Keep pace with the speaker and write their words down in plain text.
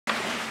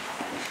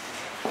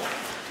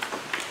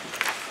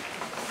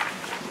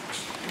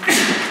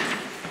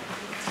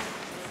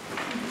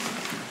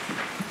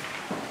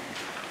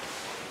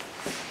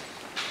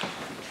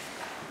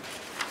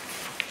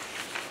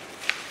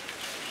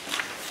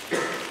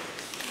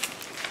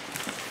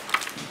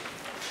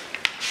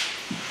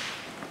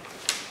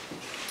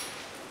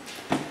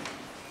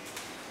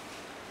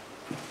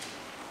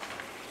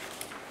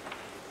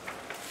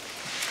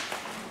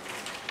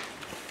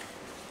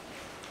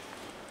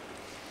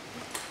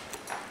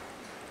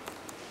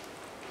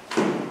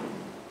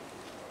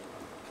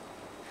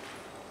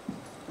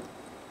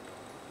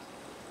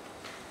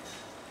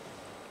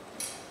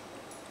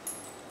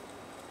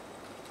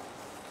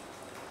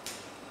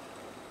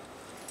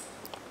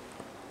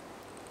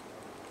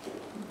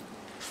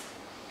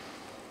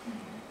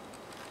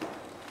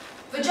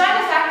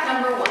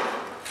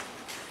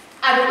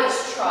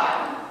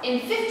in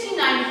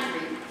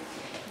 1593,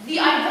 the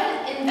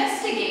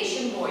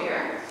investigation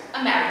lawyer,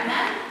 a married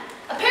man,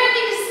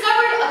 apparently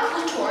discovered a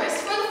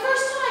clitoris for the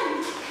first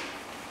time.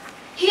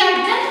 He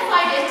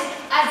identified it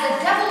as a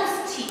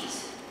devil's teat,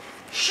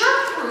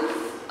 sure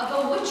proof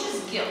of a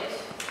witch's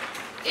guilt.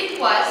 It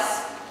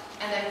was,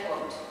 and I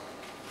quote,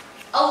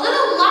 a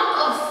little lump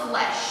of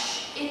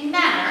flesh in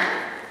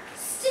manner,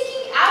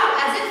 sticking out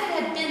as if it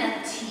had been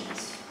a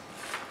teat,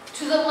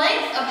 to the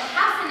length of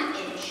half an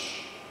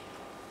inch,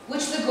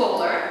 which the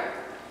gaoler,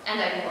 and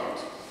I quote,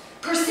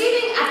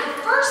 perceiving at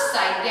the first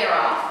sight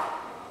thereof,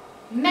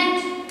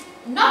 meant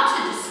not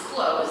to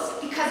disclose,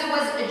 because it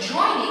was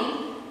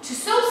adjoining to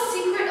so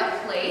secret a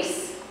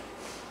place,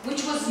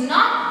 which was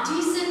not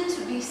decent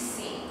to be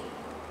seen.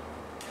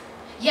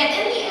 Yet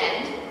in the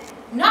end,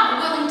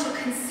 not willing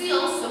to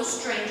conceal so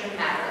strange a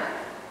matter,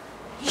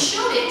 he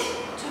showed it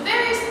to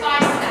various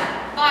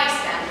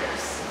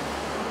bystanders.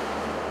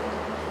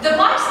 The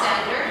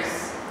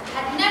bystanders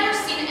had never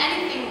seen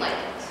anything like it.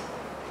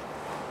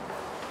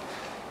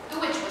 The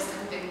witch was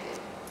convicted.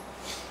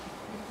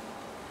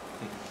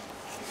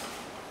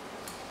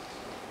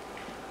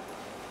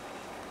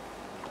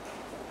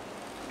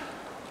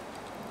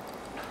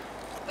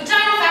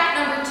 Vaginal fact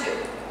number 2.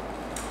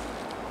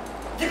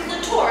 The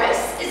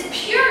clitoris is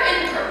pure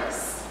in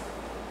purpose.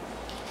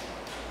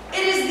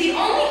 It is the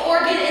only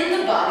organ in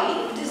the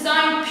body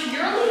designed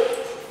purely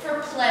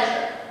for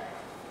pleasure.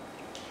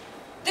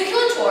 The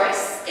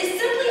clitoris is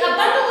simply a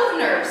bundle of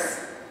nerves,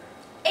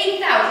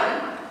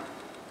 8,000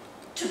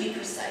 to be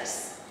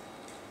precise.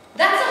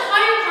 That's a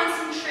higher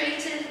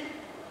concentrated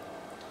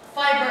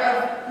fiber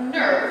of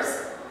nerves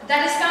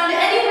that is found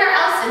anywhere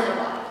else in the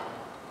body,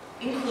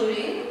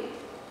 including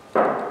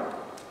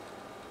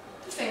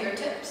the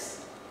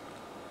fingertips,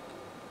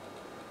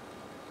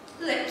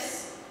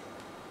 lips,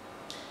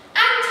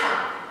 and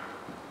tongue.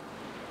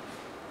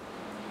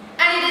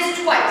 And it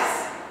is twice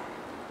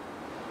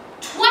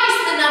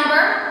the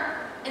number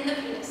in the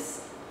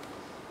penis.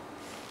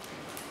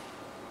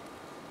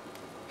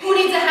 Who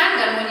needs a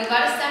handgun when you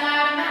got a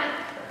semi-automatic?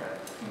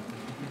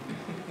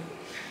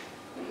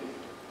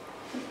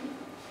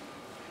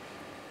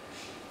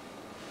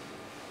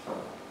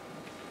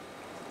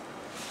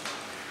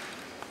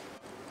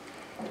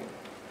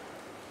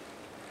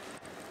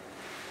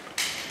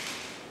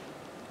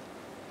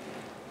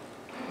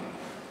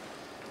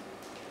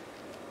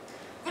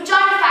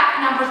 Vagina fact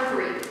number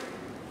 3.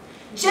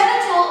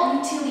 Genital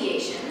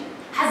mutilation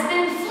has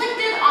been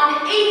inflicted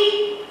on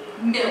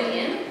 80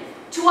 million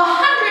to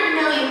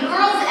 100 million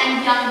girls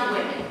and young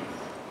women.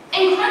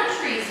 In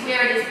countries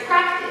where it is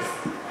practiced,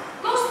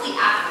 mostly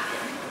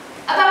African,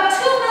 about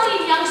 2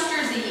 million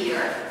youngsters a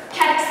year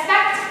can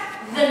expect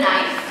the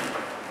knife,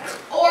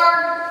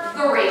 or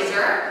the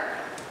razor,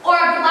 or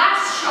a glass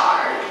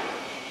shard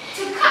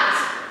to cut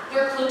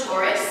their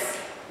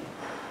clitoris,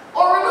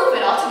 or remove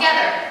it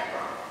altogether.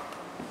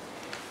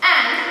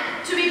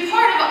 And to be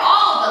part of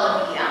all the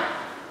labia,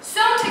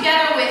 sewn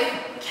together with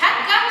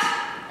catgut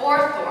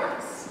or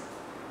thorns.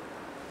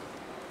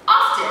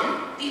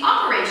 Often, the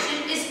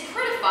operation is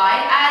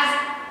prettified as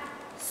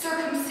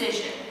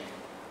circumcision.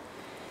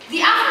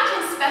 The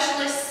African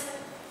specialist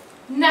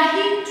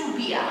Nahi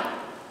Tubia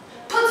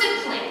puts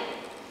it plain.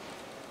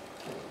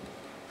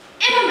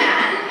 In a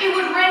man, it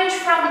would range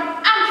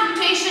from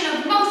amputation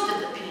of most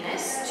of the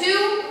penis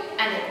to,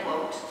 and I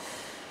quote,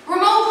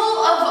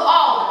 removal of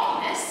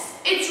all the penis,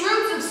 its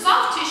roots of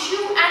soft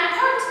tissue, and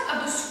part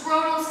of the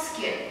scrotal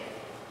skin.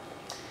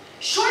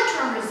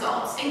 Short-term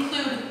results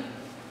include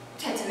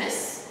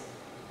tetanus,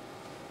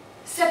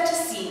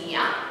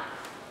 septicemia,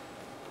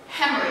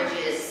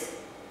 hemorrhages,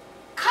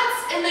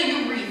 cuts in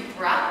the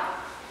urethra,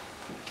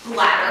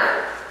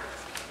 bladder,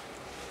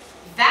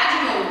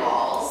 vaginal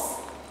walls,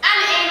 and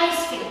anal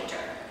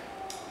sphincter.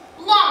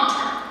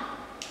 Long-term,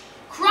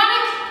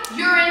 chronic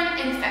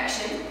urine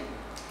infection,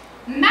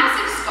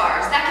 massive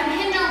scars that can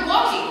hinder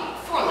walking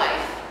for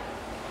life,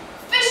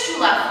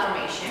 fistula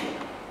formation,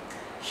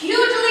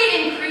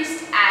 hugely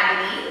increased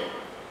agony,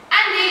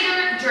 and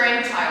danger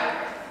during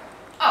childbirth.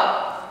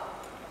 Oh,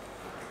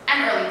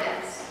 and early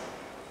deaths.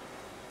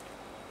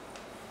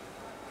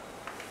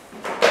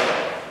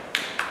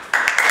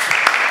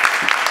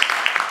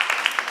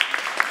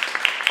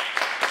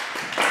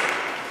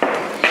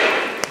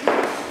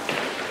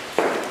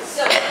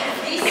 So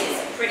this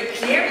is pretty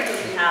clear because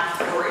we have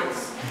words.